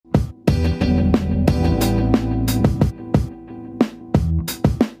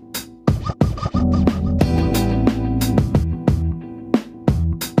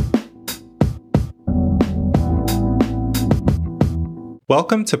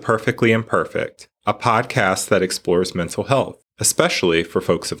Welcome to Perfectly Imperfect, a podcast that explores mental health, especially for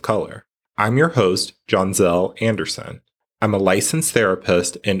folks of color. I'm your host, Jonzell Anderson. I'm a licensed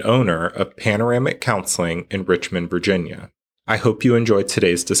therapist and owner of Panoramic Counseling in Richmond, Virginia. I hope you enjoyed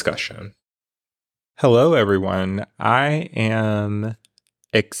today's discussion. Hello, everyone. I am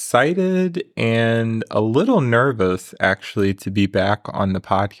excited and a little nervous, actually, to be back on the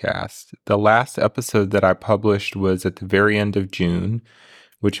podcast. The last episode that I published was at the very end of June,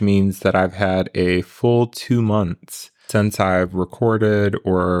 which means that I've had a full 2 months since I've recorded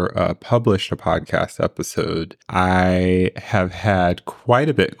or published a podcast episode. I have had quite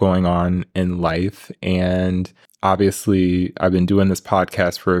a bit going on in life, and obviously, I've been doing this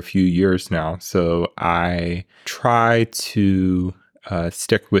podcast for a few years now, so I try to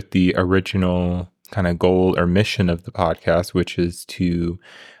stick with the original kind of goal or mission of the podcast, which is to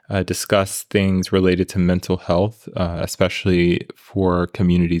discuss things related to mental health, especially for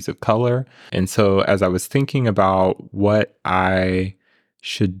communities of color. And so as I was thinking about what I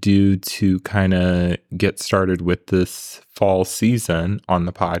should do to kind of get started with this fall season on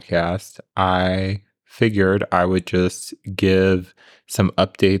the podcast, I figured I would just give some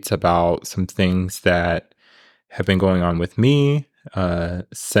updates about some things that have been going on with me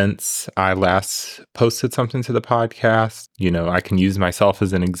since I last posted something to the podcast. I can use myself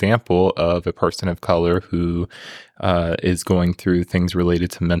as an example of a person of color who is going through things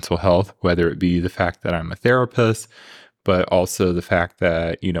related to mental health, whether it be the fact that I'm a therapist, but also the fact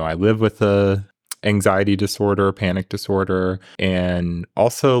that, I live with a anxiety disorder, panic disorder, and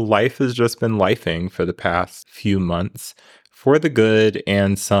also life has just been lifing for the past few months, for the good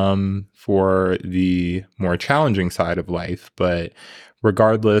and some for the more challenging side of life. But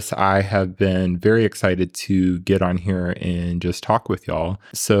regardless, I have been very excited to get on here and just talk with y'all.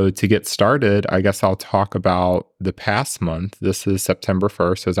 So to get started, I guess I'll talk about the past month. This is September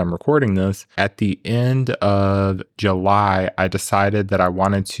 1st as I'm recording this. At the end of July, I decided that I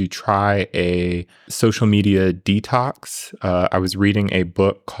wanted to try a social media detox. I was reading a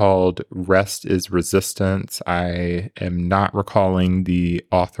book called Rest is Resistance. I am not recalling the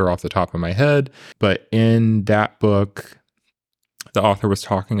author off the top of my head, but in that book, the author was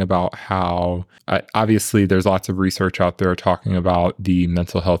talking about how, obviously, there's lots of research out there talking about the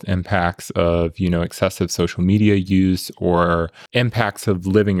mental health impacts of, excessive social media use or impacts of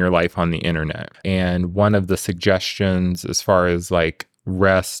living your life on the internet. And one of the suggestions as far as like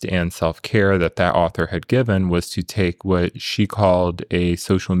rest and self-care that author had given was to take what she called a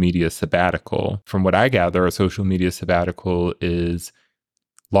social media sabbatical. From what I gather, a social media sabbatical is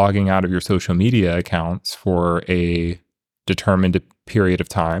logging out of your social media accounts for a determined period of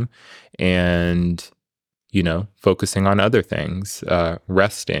time and, focusing on other things,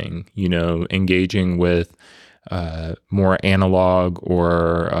 resting, engaging with more analog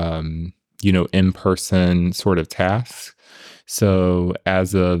or, in-person sort of tasks. So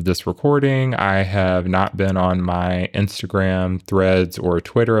as of this recording, I have not been on my Instagram, Threads, or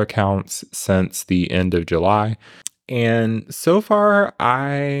Twitter accounts since the end of July. And so far,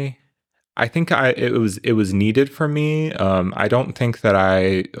 I think it was needed for me. I don't think that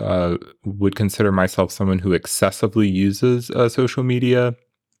I would consider myself someone who excessively uses social media,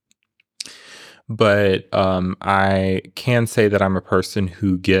 but I can say that I'm a person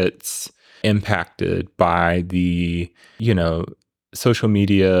who gets impacted by the, social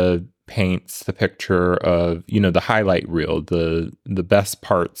media paints the picture of, the highlight reel, the best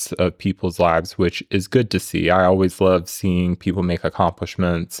parts of people's lives, which is good to see. I always love seeing people make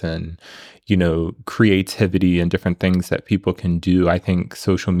accomplishments and, creativity and different things that people can do. I think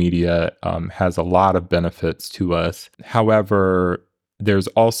social media has a lot of benefits to us. However, there's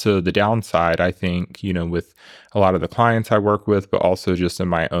also the downside, I think, with a lot of the clients I work with, but also just in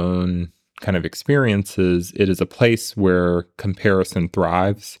my own kind of experiences, it is a place where comparison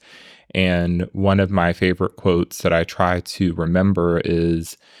thrives. And one of my favorite quotes that I try to remember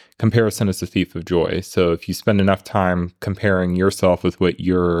is, comparison is the thief of joy. So if you spend enough time comparing yourself with what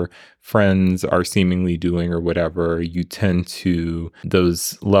your friends are seemingly doing or whatever,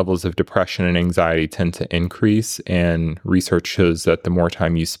 those levels of depression and anxiety tend to increase. And research shows that the more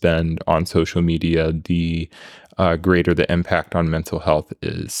time you spend on social media, the greater the impact on mental health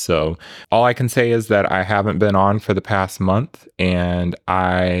is. So all I can say is that I haven't been on for the past month, and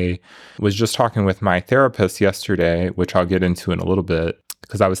I was just talking with my therapist yesterday, which I'll get into in a little bit,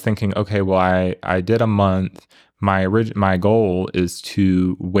 because I was thinking, okay, well, I did a month. My goal is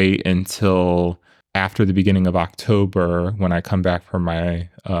to wait until after the beginning of October when I come back from my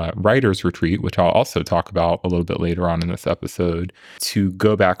writer's retreat, which I'll also talk about a little bit later on in this episode, to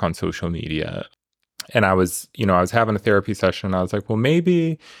go back on social media. And I was having a therapy session. And I was like, well,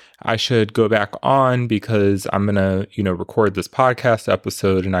 maybe I should go back on because I'm going to, record this podcast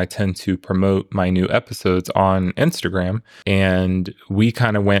episode, and I tend to promote my new episodes on Instagram. And we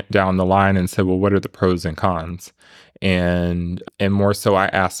kind of went down the line and said, well, what are the pros and cons? And more so, I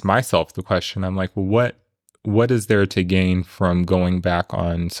asked myself the question. I'm like, well, what is there to gain from going back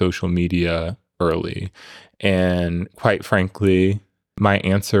on social media early? And quite frankly, my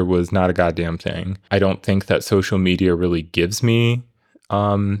answer was not a goddamn thing. I don't think that social media really gives me,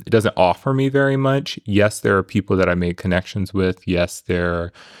 it doesn't offer me very much. Yes, there are people that I made connections with. Yes,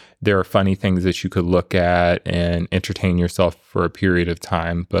 there are funny things that you could look at and entertain yourself for a period of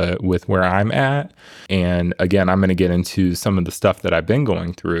time. But with where I'm at, and again, I'm going to get into some of the stuff that I've been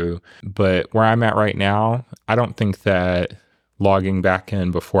going through, but where I'm at right now, I don't think that logging back in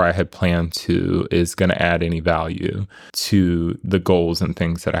before I had planned to is going to add any value to the goals and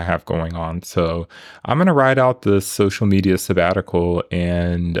things that I have going on. So I'm going to ride out this social media sabbatical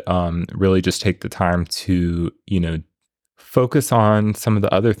and really just take the time to, focus on some of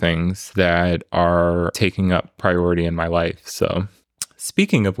the other things that are taking up priority in my life. So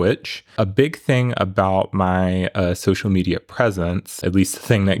speaking of which, a big thing about my social media presence, at least the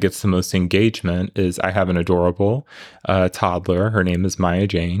thing that gets the most engagement, is I have an adorable toddler. Her name is Maya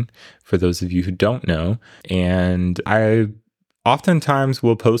Jane, for those of you who don't know. And I oftentimes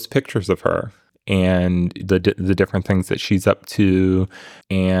will post pictures of her and the different things that she's up to.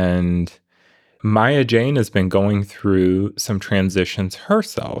 And Maya Jane has been going through some transitions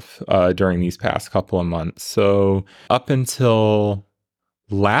herself during these past couple of months. So up until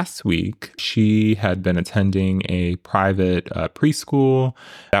last week, she had been attending a private preschool.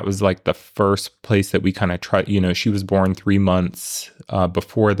 That was like the first place that we kind of tried. She was born 3 months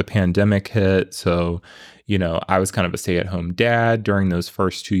before the pandemic hit. So, I was kind of a stay-at-home dad during those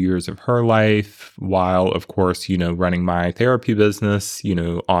first 2 years of her life, while, of course, running my therapy business,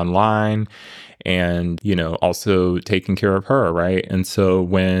 online, and, also taking care of her, right? And so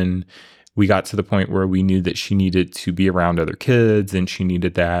when we got to the point where we knew that she needed to be around other kids and she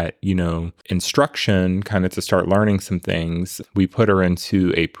needed that, instruction kind of to start learning some things, we put her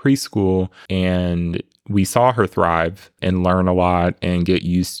into a preschool, and we saw her thrive and learn a lot and get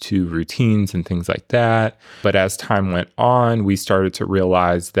used to routines and things like that. But as time went on, we started to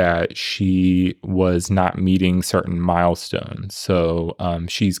realize that she was not meeting certain milestones. So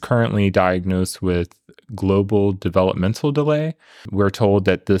she's currently diagnosed with global developmental delay. We're told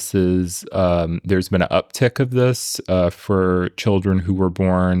that this is, there's been an uptick of this for children who were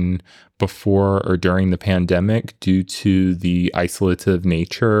born before or during the pandemic due to the isolative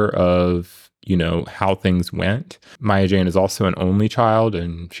nature of how things went. Maya Jane is also an only child,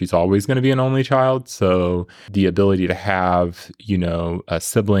 and she's always going to be an only child. So the ability to have,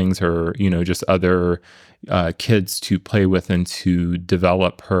 siblings or, just other kids to play with and to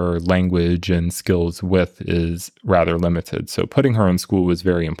develop her language and skills with is rather limited. So putting her in school was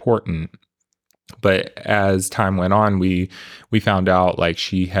very important. But as time went on, we found out like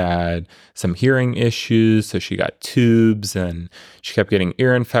she had some hearing issues. So she got tubes and she kept getting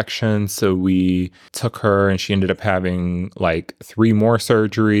ear infections. So we took her, and she ended up having like 3 more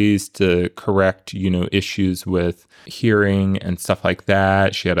surgeries to correct, issues with hearing and stuff like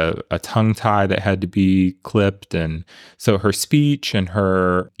that. She had a tongue tie that had to be clipped. And so her speech and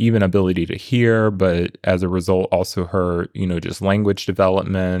her even ability to hear, but as a result, also her, just language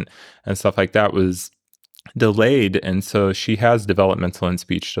development and stuff like that was delayed. And so she has developmental and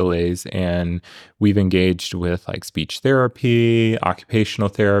speech delays, and we've engaged with like speech therapy, occupational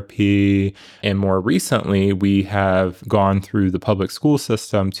therapy, and more recently we have gone through the public school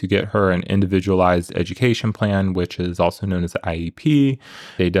system to get her an individualized education plan, which is also known as the IEP.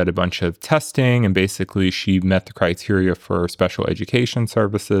 They did a bunch of testing, and basically she met the criteria for special education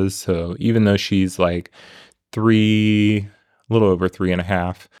services. So even though she's like a little over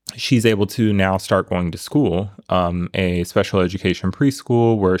 3.5, she's able to now start going to school, a special education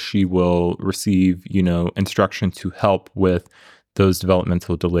preschool where she will receive, instruction to help with those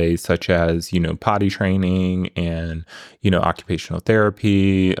developmental delays, such as, potty training and, occupational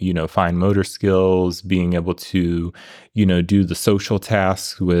therapy, fine motor skills, being able to, do the social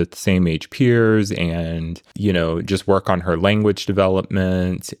tasks with same age peers and, just work on her language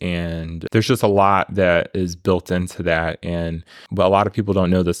development. And there's just a lot that is built into that. And a lot of people don't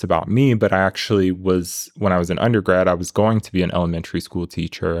know this about me, but I actually when I was an undergrad, I was going to be an elementary school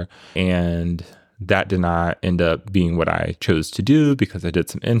teacher, and that did not end up being what I chose to do because I did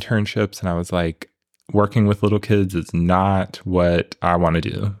some internships, and I was like, working with little kids is not what I want to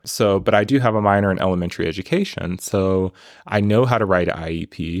do. So, but I do have a minor in elementary education. So I know how to write an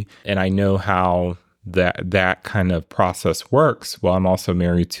IEP, and I know how that kind of process works. Well, I'm also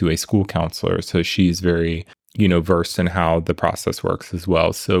married to a school counselor, so she's very, versed in how the process works as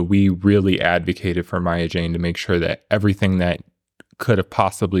well. So we really advocated for Maya Jane to make sure that everything that could have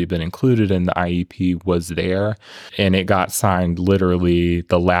possibly been included in the IEP was there. And it got signed literally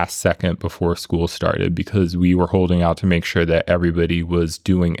the last second before school started, because we were holding out to make sure that everybody was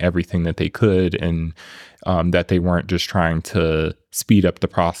doing everything that they could, and that they weren't just trying to speed up the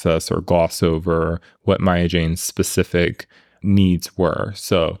process or gloss over what Maya Jane's specific needs were.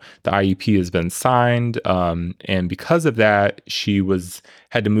 So the IEP has been signed, and because of that, she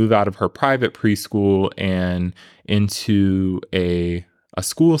had to move out of her private preschool and into a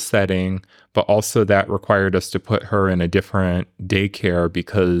school setting, but also that required us to put her in a different daycare,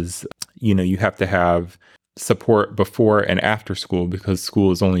 because you have to have support before and after school, because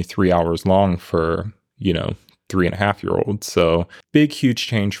school is only 3 hours long for 3.5-year-old. So big, huge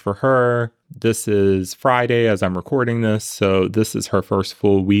change for her. This is Friday as I'm recording this. So this is her first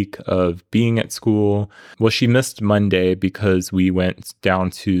full week of being at school. Well, she missed Monday because we went down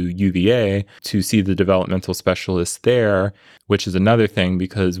to UVA to see the developmental specialist there, which is another thing,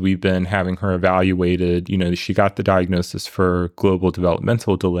 because we've been having her evaluated. She got the diagnosis for global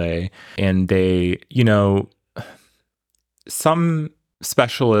developmental delay, and they, some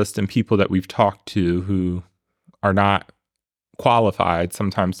specialists and people that we've talked to who are not qualified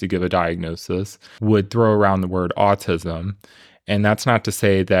sometimes to give a diagnosis would throw around the word autism. And that's not to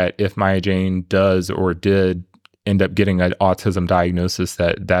say that if Maya Jane does or did end up getting an autism diagnosis,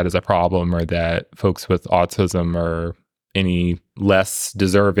 that is a problem, or that folks with autism are any less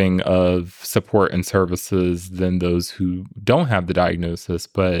deserving of support and services than those who don't have the diagnosis.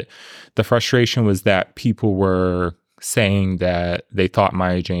 But the frustration was that people were saying that they thought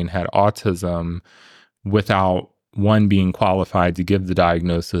Maya Jane had autism without, one, being qualified to give the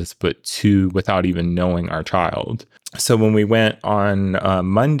diagnosis, but two, without even knowing our child. So when we went on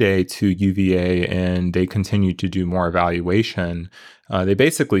Monday to UVA and they continued to do more evaluation, they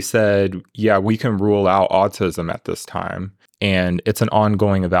basically said, yeah, we can rule out autism at this time. And it's an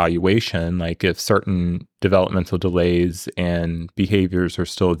ongoing evaluation. Like if certain developmental delays and behaviors are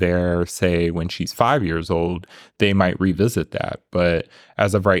still there, say when she's 5 years old, they might revisit that. But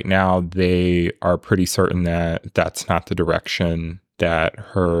as of right now, they are pretty certain that that's not the direction that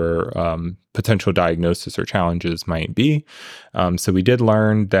her potential diagnosis or challenges might be. So we did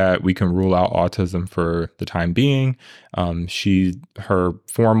learn that we can rule out autism for the time being. Her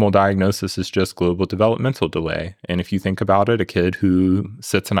formal diagnosis is just global developmental delay. And if you think about it, a kid who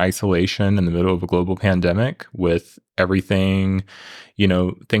sits in isolation in the middle of a global pandemic with everything,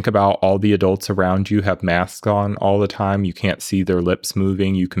 think about all the adults around you have masks on all the time. You can't see their lips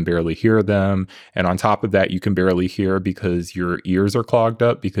moving. You can barely hear them. And on top of that, you can barely hear because your ears are clogged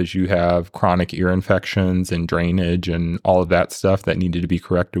up because you have chronic ear infections and drainage and all of that stuff that needed to be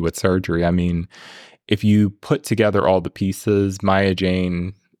corrected with surgery. I mean, if you put together all the pieces, Maya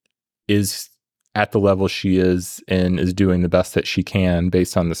Jane is at the level she is and is doing the best that she can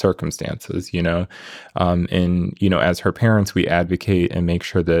based on the circumstances, and, as her parents, we advocate and make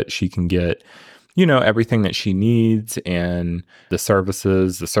sure that she can get, everything that she needs, and the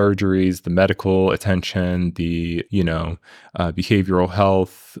services, the surgeries, the medical attention, the, behavioral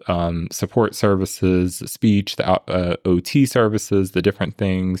health, support services, the speech, the OT services, the different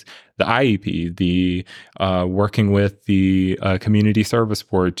things, the IEP, the working with the community service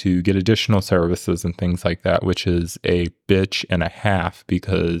board to get additional services and things like that, which is a bitch and a half,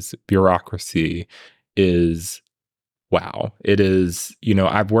 because bureaucracy is, wow. It is,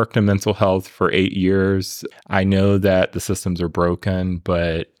 I've worked in mental health for 8 years. I know that the systems are broken,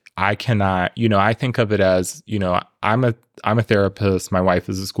 but I cannot, I think of it as, I'm a therapist. My wife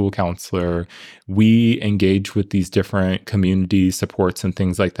is a school counselor. We engage with these different community supports and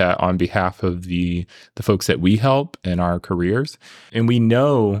things like that on behalf of the folks that we help in our careers. And we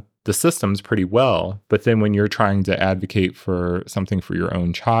know the systems pretty well. But then when you're trying to advocate for something for your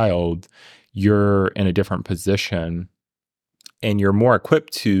own child, you're in a different position. And you're more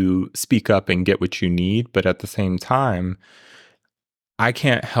equipped to speak up and get what you need. But at the same time, I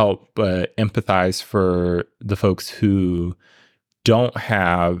can't help but empathize for the folks who don't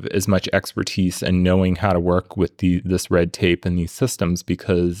have as much expertise in knowing how to work with this red tape and these systems,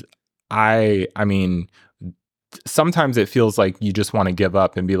 because I mean, sometimes it feels like you just want to give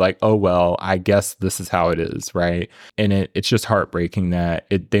up and be like, oh, well, I guess this is how it is, right? And it's just heartbreaking that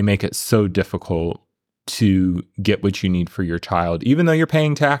they make it so difficult to get what you need for your child, even though you're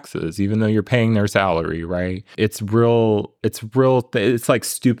paying taxes, even though you're paying their salary, right? It's like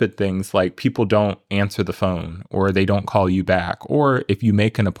stupid things like people don't answer the phone or they don't call you back. Or if you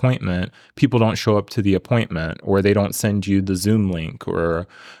make an appointment, people don't show up to the appointment or they don't send you the Zoom link or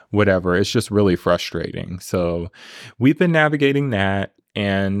whatever. It's just really frustrating. So we've been navigating that.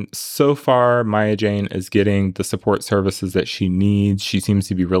 And so far, Maya Jane is getting the support services that she needs. She seems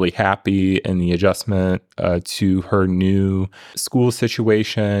to be really happy in the adjustment to her new school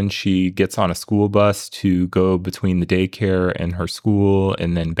situation. She gets on a school bus to go between the daycare and her school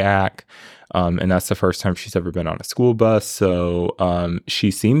and then back. And that's the first time she's ever been on a school bus. So she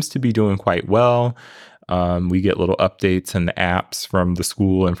seems to be doing quite well. We get little updates in the apps from the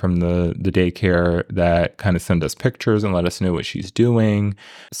school and from the daycare that kind of send us pictures and let us know what she's doing.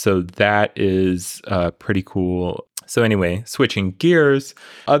 So that is pretty cool. So anyway, switching gears,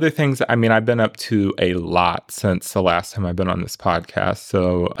 other things, I've been up to a lot since the last time I've been on this podcast.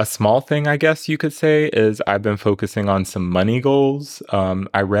 So a small thing, I guess you could say, is I've been focusing on some money goals.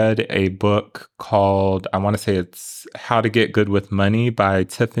 I read a book called, I want to say it's How to Get Good with Money by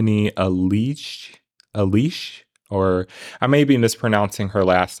Tiffany Alish, or I may be mispronouncing her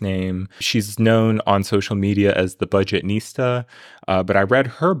last name. She's known on social media as the Budgetnista, but I read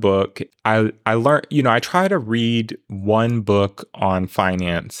her book. I learned, I try to read one book on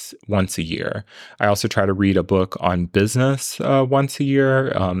finance once a year. I also try to read a book on business once a year.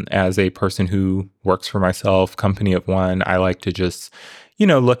 As a person who works for myself, company of one, I like to just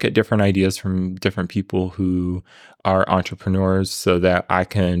look at different ideas from different people who are entrepreneurs so that I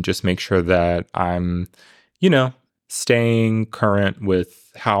can just make sure that I'm, staying current with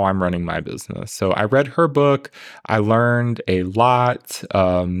how I'm running my business. So I read her book. I learned a lot,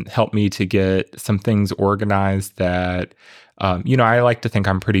 helped me to get some things organized that, I like to think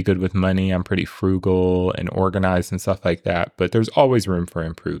I'm pretty good with money. I'm pretty frugal and organized and stuff like that, but there's always room for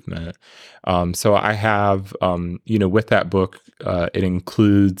improvement. So I have, with that book, it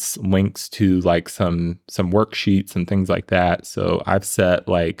includes links to like some worksheets and things like that. So I've set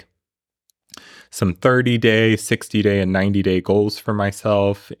like some 30-day, 60-day, and 90-day goals for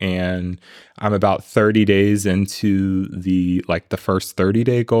myself. And I'm about 30 days into the first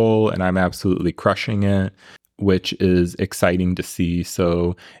 30-day goal, and I'm absolutely crushing it, which is exciting to see.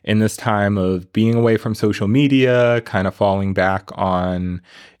 So in this time of being away from social media, kind of falling back on,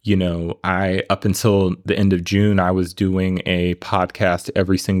 up until the end of June, I was doing a podcast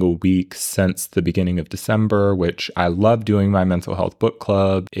every single week since the beginning of December, which I love doing my mental health book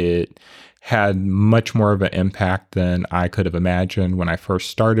club. It had much more of an impact than I could have imagined when I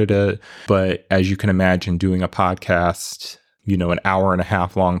first started it. But as you can imagine, doing a podcast, an hour and a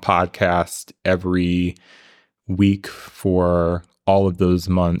half long podcast every week for all of those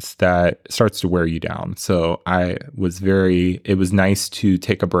months, that starts to wear you down. So it was nice to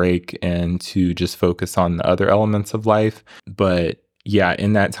take a break and to just focus on the other elements of life. But yeah,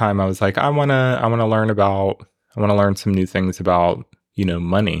 in that time I was like, I want to learn some new things about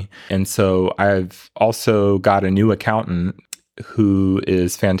money. And so I've also got a new accountant who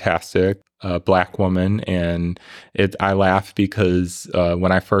is fantastic, a Black woman. And I laugh because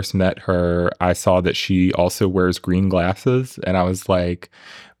when I first met her, I saw that she also wears green glasses. And I was like,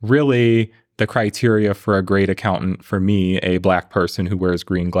 really, the criteria for a great accountant for me, a Black person who wears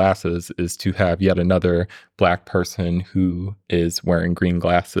green glasses, is to have yet another Black person who is wearing green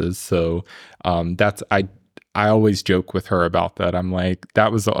glasses. So I always joke with her about that. I'm like,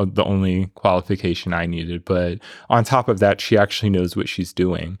 that was the only qualification I needed. But on top of that, she actually knows what she's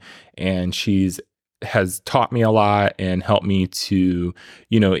doing. And has taught me a lot and helped me to,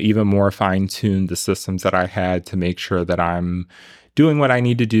 even more fine tune the systems that I had to make sure that I'm doing what I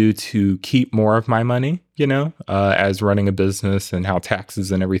need to do to keep more of my money, as running a business and how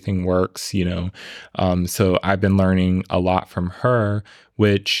taxes and everything works, So I've been learning a lot from her,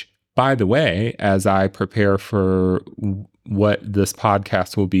 which, by the way, as I prepare for what this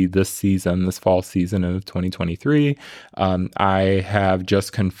podcast will be this fall season of 2023, I have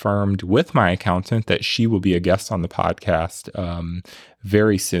just confirmed with my accountant that she will be a guest on the podcast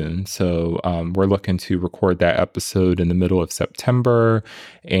very soon. So we're looking to record that episode in the middle of September,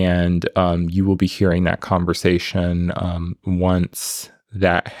 and you will be hearing that conversation once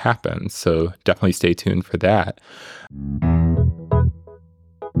that happens. So definitely stay tuned for that.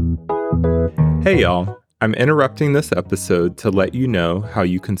 Hey y'all, I'm interrupting this episode to let you know how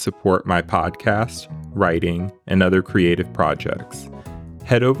you can support my podcast, writing, and other creative projects.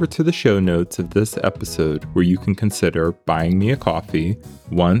 Head over to the show notes of this episode where you can consider buying me a coffee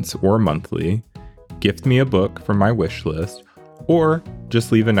once or monthly, gift me a book from my wish list, or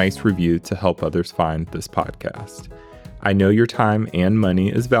just leave a nice review to help others find this podcast. I know your time and money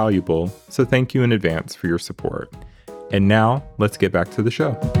is valuable, so thank you in advance for your support. And now, let's get back to the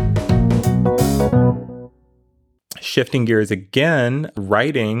show. Shifting gears again,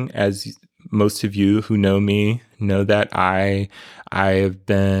 writing, as most of you who know me know that I have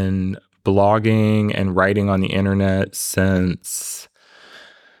been blogging and writing on the internet since,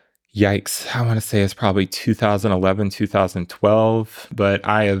 yikes, I want to say it's probably 2011, 2012, but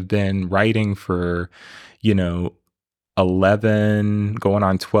I have been writing for, 11 going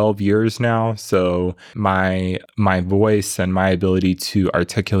on 12 years now. So my voice and my ability to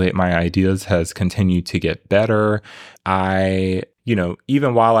articulate my ideas has continued to get better. Even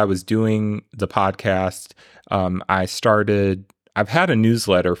while I was doing the podcast, I've had a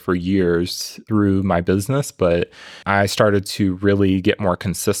newsletter for years through my business, but I started to really get more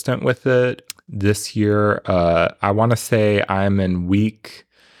consistent with it this year. I want to say I'm in week.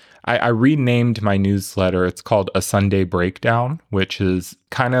 I renamed my newsletter. It's called A Sunday Breakdown, which is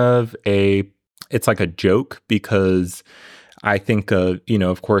kind of it's like a joke because I think,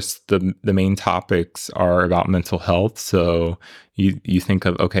 of course, the main topics are about mental health. So you think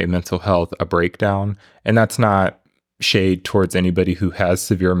of, okay, mental health, a breakdown, and that's not shade towards anybody who has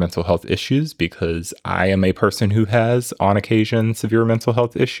severe mental health issues, because I am a person who has, on occasion, severe mental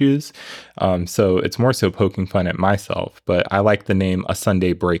health issues. So it's more so poking fun at myself, but I like the name A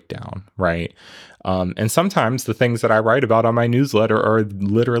Sunday Breakdown, right? And sometimes the things that I write about on my newsletter are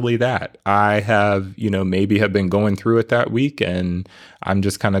literally that. I have, maybe have been going through it that week, and I'm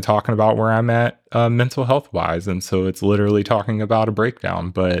just kind of talking about where I'm at mental health wise. And so it's literally talking about a breakdown,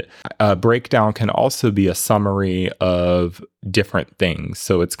 but a breakdown can also be a summary of different things.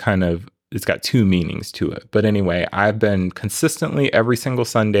 So it's got two meanings to it. But anyway, I've been consistently every single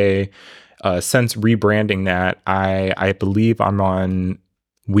Sunday since rebranding that. I believe I'm on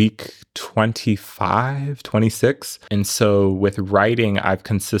week 25, 26. And so with writing, I've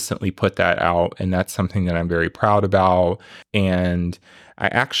consistently put that out, and that's something that I'm very proud about. And I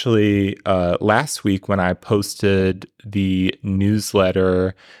actually, last week when I posted the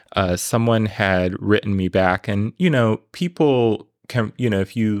newsletter, someone had written me back, and, people can,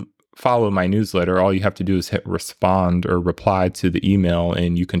 if you follow my newsletter, all you have to do is hit respond or reply to the email,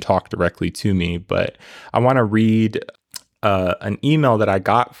 and you can talk directly to me. But I want to read an email that I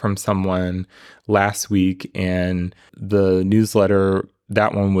got from someone last week, and the newsletter,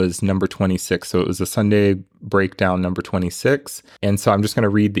 that one was number 26. So it was a Sunday Breakdown number 26. And so I'm just going to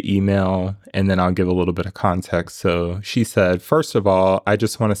read the email, and then I'll give a little bit of context. So she said, "First of all, I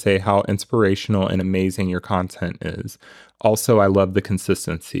just want to say how inspirational and amazing your content is. Also, I love the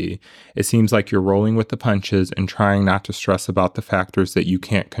consistency. It seems like you're rolling with the punches and trying not to stress about the factors that you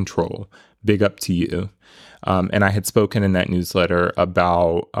can't control. Big up to you." And I had spoken in that newsletter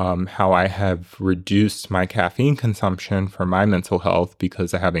about how I have reduced my caffeine consumption for my mental health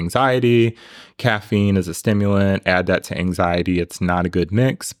because I have anxiety. Caffeine is a stimulant. Add that to anxiety. It's not a good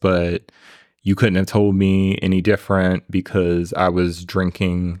mix, but you couldn't have told me any different because I was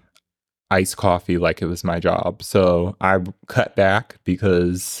drinking iced coffee like it was my job. So I cut back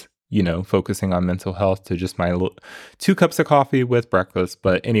because, focusing on mental health, to just my 2 cups of coffee with breakfast.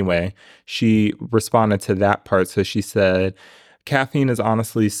 But anyway, she responded to that part. So she said, "Caffeine is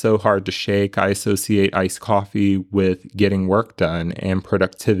honestly so hard to shake. I associate iced coffee with getting work done and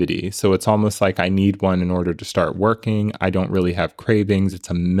productivity. So it's almost like I need one in order to start working. I don't really have cravings. It's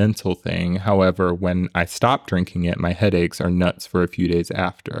a mental thing. However, when I stop drinking it, my headaches are nuts for a few days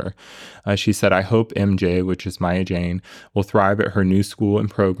after." She said, "I hope MJ, which is Maya Jane, will thrive at her new school and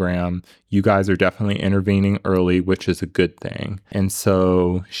program. You guys are definitely intervening early, which is a good thing." And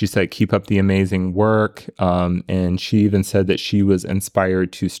so she said, "Keep up the amazing work." And she even said that she was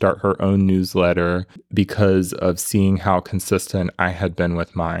inspired to start her own newsletter because of seeing how consistent I had been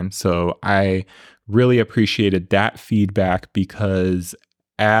with mine. So I really appreciated that feedback, because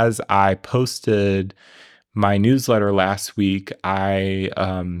as I posted my newsletter last week,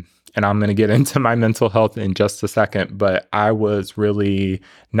 and I'm going to get into my mental health in just a second, but I was really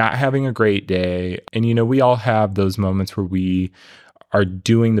not having a great day. And, we all have those moments where we are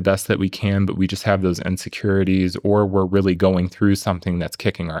doing the best that we can, but we just have those insecurities, or we're really going through something that's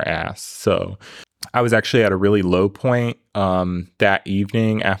kicking our ass. So I was actually at a really low point that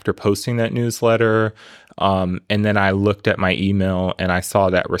evening after posting that newsletter. And then I looked at my email and I saw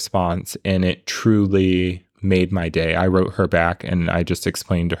that response, and it truly made my day. I wrote her back and I just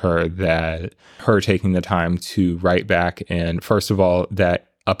explained to her that her taking the time to write back, and first of all, that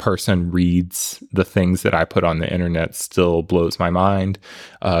a person reads the things that I put on the internet still blows my mind.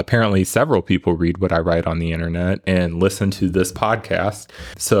 Apparently, several people read what I write on the internet and listen to this podcast.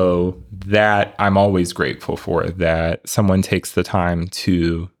 So that I'm always grateful for, that someone takes the time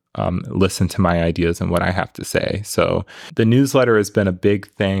to listen to my ideas and what I have to say. So the newsletter has been a big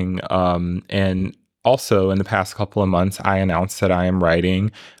thing. And also, in the past couple of months, I announced that I am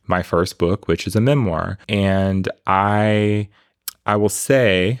writing my first book, which is a memoir. And I will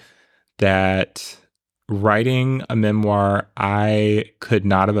say that writing a memoir, I could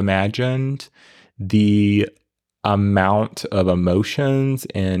not have imagined the amount of emotions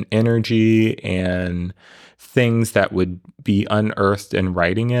and energy and things that would be unearthed in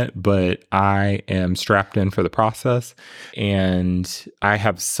writing it, but I am strapped in for the process, and I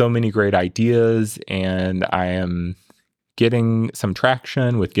have so many great ideas, and I am getting some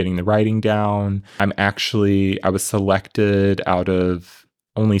traction with getting the writing down. I was selected out of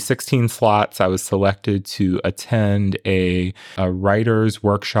only 16 slots. I was selected to attend a writer's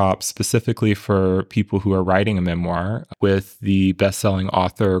workshop specifically for people who are writing a memoir with the best-selling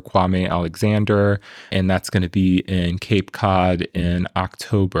author Kwame Alexander, and that's going to be in Cape Cod in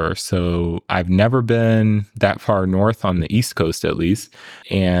October. So I've never been that far north on the East Coast, at least,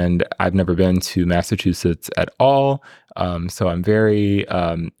 and I've never been to Massachusetts at all. So I'm very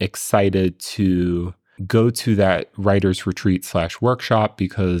excited to go to that writer's retreat / workshop,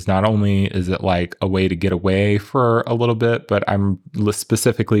 because not only is it like a way to get away for a little bit, but I'm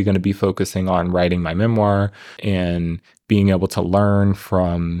specifically going to be focusing on writing my memoir and being able to learn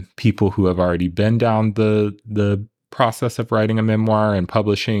from people who have already been down the process of writing a memoir and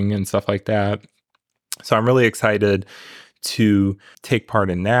publishing and stuff like that. So I'm really excited to take part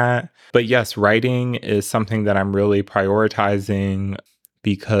in that. But yes, writing is something that I'm really prioritizing,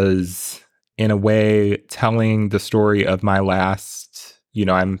 because in a way, telling the story of my last,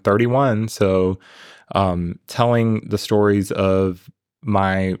 I'm 31, so telling the stories of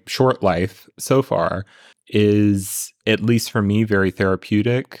my short life so far is, at least for me, very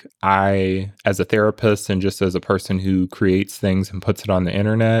therapeutic. I, as a therapist and just as a person who creates things and puts it on the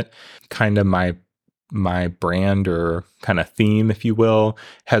internet, kind of my brand, or kind of theme, if you will,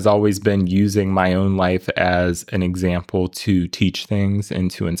 has always been using my own life as an example to teach things and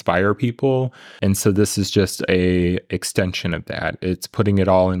to inspire people. And so this is just a extension of that. It's putting it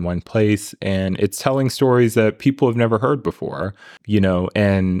all in one place, and it's telling stories that people have never heard before,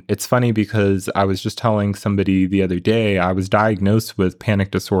 and it's funny because I was just telling somebody the other day, I was diagnosed with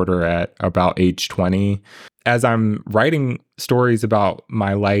panic disorder at about age 20. As I'm writing stories about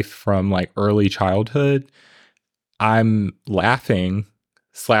my life from like early childhood, I'm laughing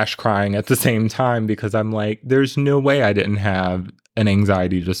 / crying at the same time, because I'm like, there's no way I didn't have an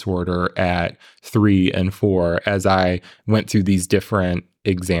anxiety disorder at 3 and 4 as I went through these different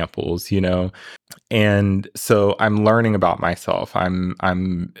examples, And so I'm learning about myself.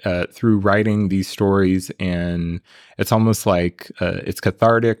 I'm through writing these stories, and it's almost like it's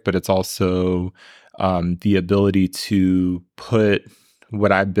cathartic, but it's also the ability to put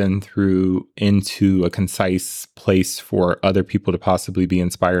what I've been through into a concise place for other people to possibly be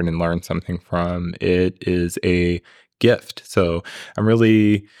inspired and learn something from. It is a gift. So I'm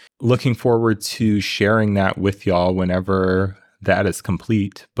really looking forward to sharing that with y'all whenever that is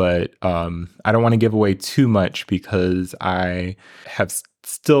complete. But I don't want to give away too much, because I have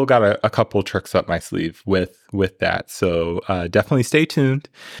still got a couple tricks up my sleeve with that. So definitely stay tuned.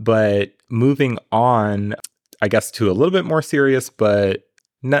 But moving on, I guess, to a little bit more serious, but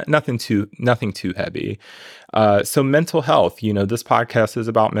nothing too heavy. So mental health, this podcast is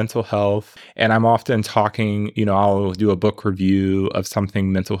about mental health, and I'm often talking, I'll do a book review of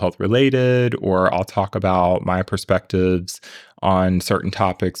something mental health related, or I'll talk about my perspectives on certain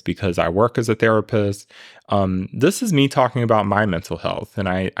topics because I work as a therapist. This is me talking about my mental health, and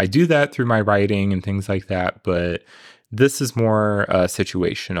I do that through my writing and things like that, but this is more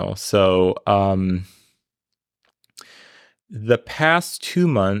situational. So, the past 2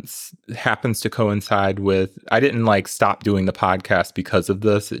 months happens to coincide with, I didn't stop doing the podcast because of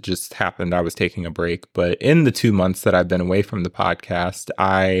this. It just happened. I was taking a break. But in the 2 months that I've been away from the podcast,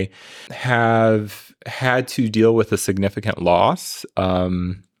 I have had to deal with a significant loss.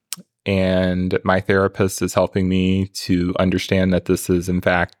 And my therapist is helping me to understand that this is, in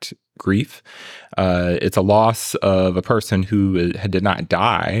fact, grief. It's a loss of a person who did not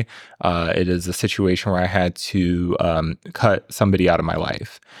die. It is a situation where I had to cut somebody out of my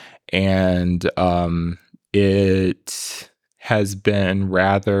life. And it has been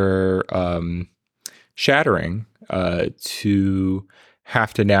rather shattering to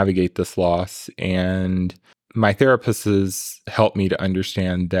have to navigate this loss. And my therapist has helped me to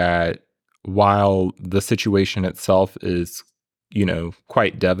understand that while the situation itself is,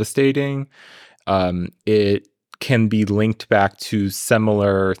 quite devastating, it can be linked back to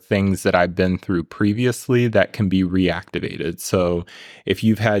similar things that I've been through previously that can be reactivated. So if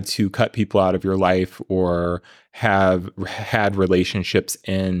you've had to cut people out of your life or have had relationships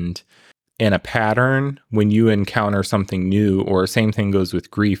end in a pattern, when you encounter something new, or same thing goes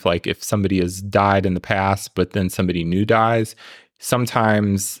with grief, like if somebody has died in the past, but then somebody new dies,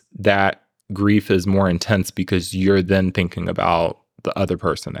 sometimes that grief is more intense because you're then thinking about the other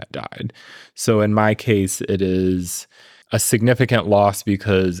person that died. So in my case, it is a significant loss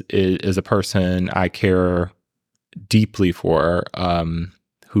because it is a person I care deeply for,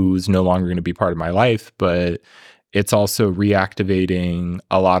 who's no longer going to be part of my life, but it's also reactivating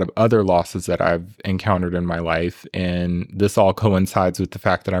a lot of other losses that I've encountered in my life. And this all coincides with the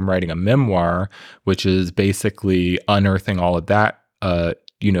fact that I'm writing a memoir, which is basically unearthing all of that,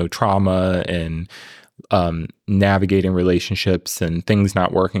 trauma and navigating relationships and things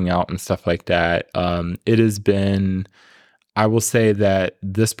not working out and stuff like that. It has been, I will say that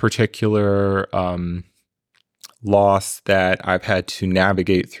this particular loss that I've had to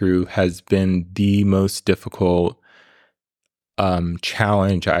navigate through has been the most difficult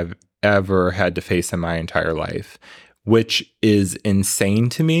challenge I've ever had to face in my entire life, which is insane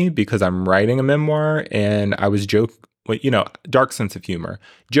to me because I'm writing a memoir. And I was dark sense of humor,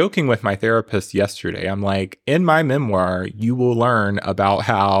 joking with my therapist yesterday. I'm like, in my memoir, you will learn about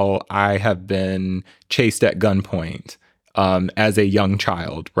how I have been chased at gunpoint as a young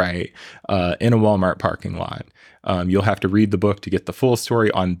child, right? In a Walmart parking lot. You'll have to read the book to get the full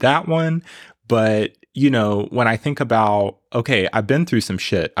story on that one. But, when I think about, okay, I've been through some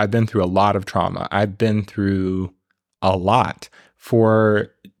shit. I've been through a lot of trauma. I've been through a lot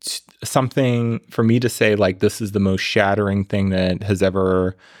for something for me to say, like, this is the most shattering thing that has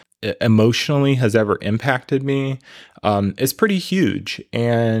ever emotionally has ever impacted me, is pretty huge.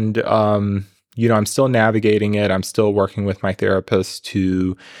 And, I'm still navigating it. I'm still working with my therapist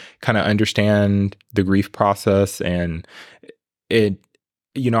to kind of understand the grief process. And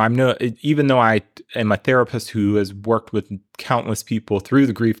even though I am a therapist who has worked with countless people through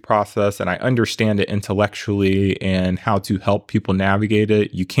the grief process and I understand it intellectually and how to help people navigate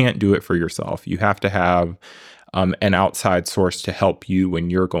it, you can't do it for yourself. You have to have an outside source to help you when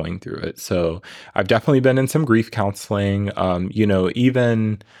you're going through it. So I've definitely been in some grief counseling.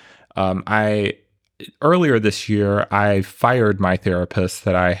 Earlier this year, I fired my therapist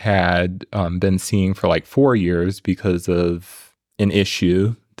that I had been seeing for like 4 years because of an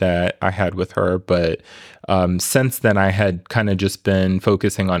issue that I had with her. But since then, I had kind of just been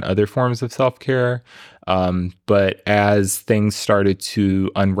focusing on other forms of self-care. But as things started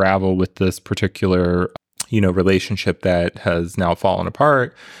to unravel with this particular, relationship that has now fallen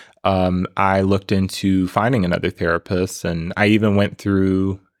apart, I looked into finding another therapist. And I even went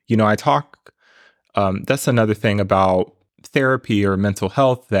through, that's another thing about therapy or mental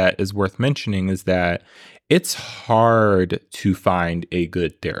health that is worth mentioning, is that it's hard to find a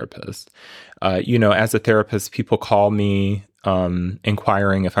good therapist. As a therapist, people call me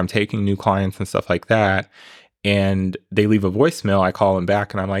inquiring if I'm taking new clients and stuff like that. And they leave a voicemail. I call them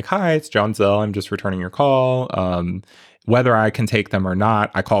back and I'm like, hi, it's John Zell. I'm just returning your call. Whether I can take them or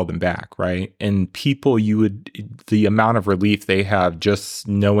not, I call them back, right? And people, the amount of relief they have just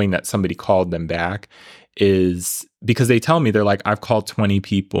knowing that somebody called them back is because they tell me, they're like, I've called 20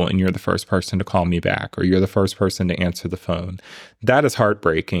 people and you're the first person to call me back, or you're the first person to answer the phone. That is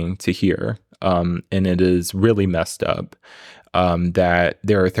heartbreaking to hear. And it is really messed up that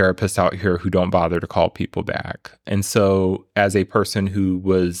there are therapists out here who don't bother to call people back. And so as a person who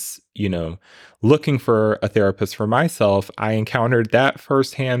was, looking for a therapist for myself, I encountered that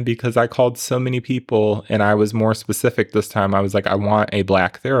firsthand because I called so many people, and I was more specific this time. I was like, I want a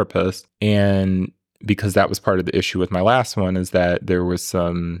Black therapist. And because that was part of the issue with my last one, is that there was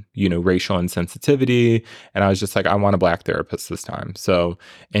some, racial insensitivity. And I was just like, I want a Black therapist this time. So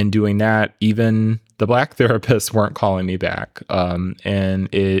in doing that, even the Black therapists weren't calling me back.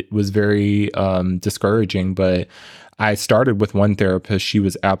 And it was very discouraging. But I started with one therapist. She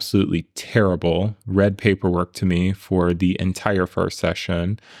was absolutely terrible, read paperwork to me for the entire first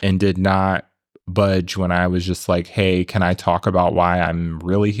session and did not budge when I was just like, hey, can I talk about why I'm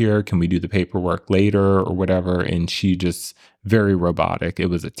really here? Can we do the paperwork later or whatever? And she just very robotic.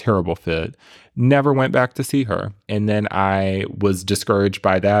 It was a terrible fit. Never went back to see her. And then I was discouraged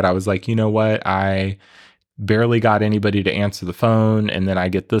by that. I was like, you know what? I barely got anybody to answer the phone. And then I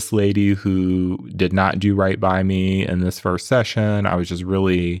get this lady who did not do right by me in this first session. I was just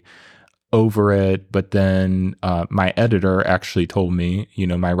really over it. But then my editor actually told me,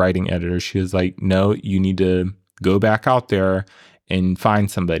 my writing editor, she was like, no, you need to go back out there and find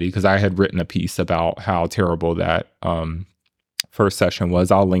somebody, because I had written a piece about how terrible that first session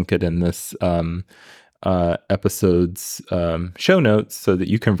was. I'll link it in this episode's show notes so that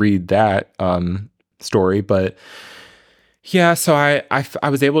you can read that story. But yeah, so I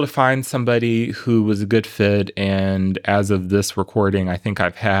was able to find somebody who was a good fit, and as of this recording, I think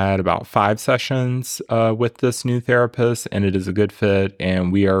I've had about 5 sessions with this new therapist, and it is a good fit,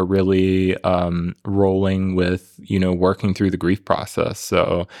 and we are really rolling with, working through the grief process.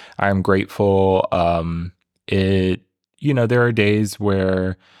 So I'm grateful. There are days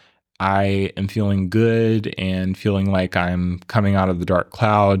where I am feeling good and feeling like I'm coming out of the dark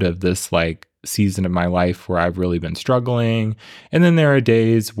cloud of this like season of my life where I've really been struggling. And then there are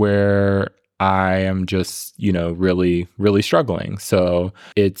days where I am just, really, really struggling. So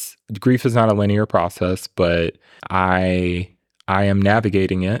grief is not a linear process, but I am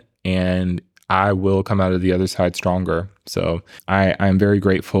navigating it, and I will come out of the other side stronger. So I'm very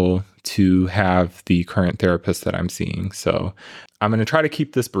grateful to have the current therapist that I'm seeing. So I'm going to try to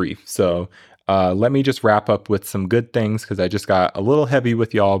keep this brief. So let me just wrap up with some good things, because I just got a little heavy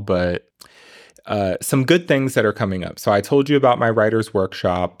with y'all, but some good things that are coming up. So I told you about my writer's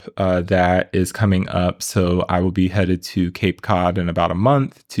workshop that is coming up. So I will be headed to Cape Cod in about a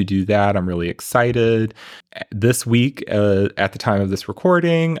month to do that. I'm really excited. This week, at the time of this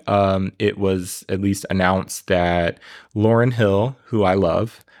recording, it was at least announced that Lauryn Hill, who I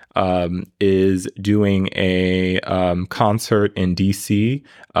love, is doing a concert in DC,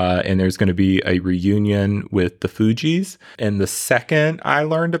 and there's going to be a reunion with the Fugees. And the second I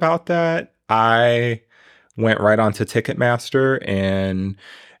learned about that, I went right onto Ticketmaster and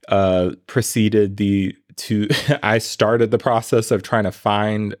I started the process of trying to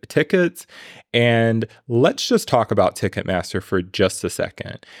find tickets. And let's just talk about Ticketmaster for just a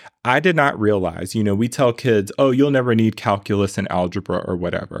second. I did not realize, we tell kids, oh, you'll never need calculus and algebra or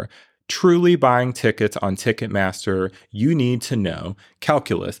whatever. Truly buying tickets on Ticketmaster, you need to know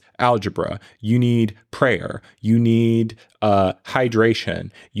calculus, algebra, you need prayer, you need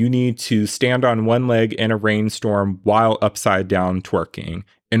hydration, you need to stand on one leg in a rainstorm while upside down twerking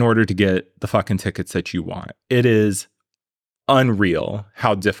in order to get the fucking tickets that you want. It is unreal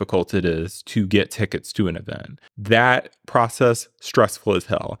how difficult it is to get tickets to an event. That process, stressful as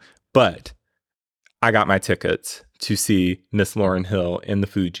hell. But I got my tickets to see Miss Lauryn Hill in the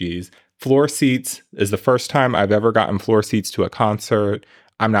Fugees. Floor seats is the first time I've ever gotten floor seats to a concert.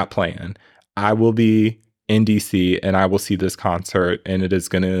 I'm not playing. I will be in DC and I will see this concert, and it is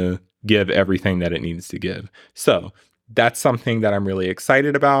going to give everything that it needs to give. So that's something that I'm really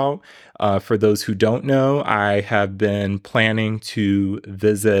excited about. For those who don't know, I have been planning to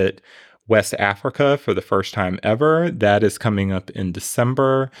visit West Africa for the first time ever. That is coming up in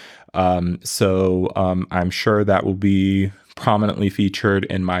December. So I'm sure that will be prominently featured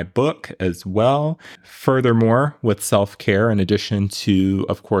in my book as well. Furthermore, with self-care, in addition to,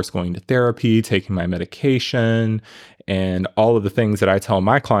 of course, going to therapy, taking my medication, and all of the things that I tell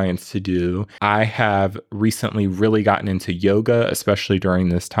my clients to do, I have recently really gotten into yoga, especially during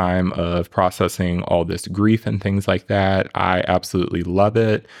this time of processing all this grief and things like that. I absolutely love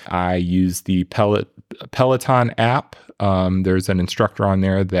it. I use the Peloton app. There's an instructor on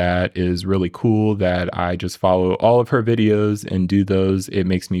there that is really cool that I just follow all of her videos and do those. It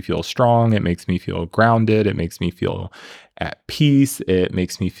makes me feel strong. It makes me feel grounded. It makes me feel at peace. It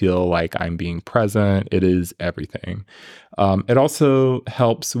makes me feel like I'm being present. It is everything. It also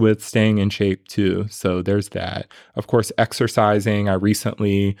helps with staying in shape too. So there's that. Of course, exercising. I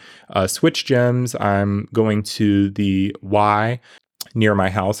recently switched gyms. I'm going to the Y near my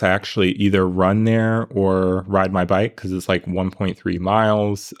house. I actually either run there or ride my bike because it's like 1.3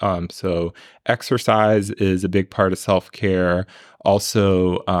 miles. So exercise is a big part of self-care.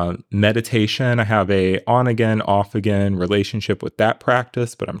 Also, meditation. I have a on again, off again relationship with that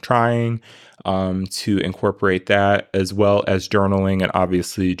practice, but I'm trying to incorporate that, as well as journaling and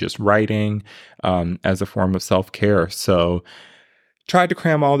obviously just writing as a form of self-care. So tried to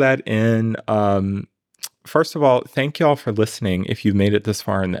cram all that in. First of all, thank y'all for listening. If you've made it this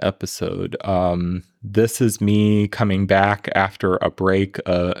far in the episode, this is me coming back after a break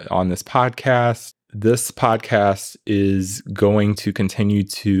on this podcast. This podcast is going to continue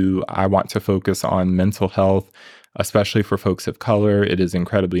I want to focus on mental health, especially for folks of color. It is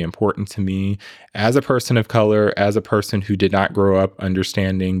incredibly important to me as a person of color, as a person who did not grow up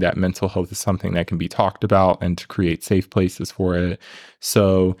understanding that mental health is something that can be talked about and to create safe places for it.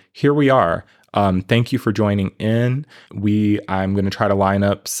 So here we are. Thank you for joining in. I'm going to try to line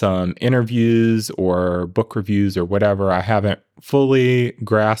up some interviews or book reviews or whatever. I haven't fully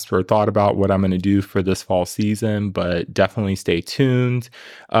grasped or thought about what I'm going to do for this fall season, but definitely stay tuned.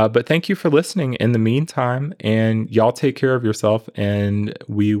 But thank you for listening in the meantime, and y'all take care of yourself, and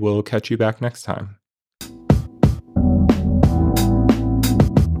we will catch you back next time.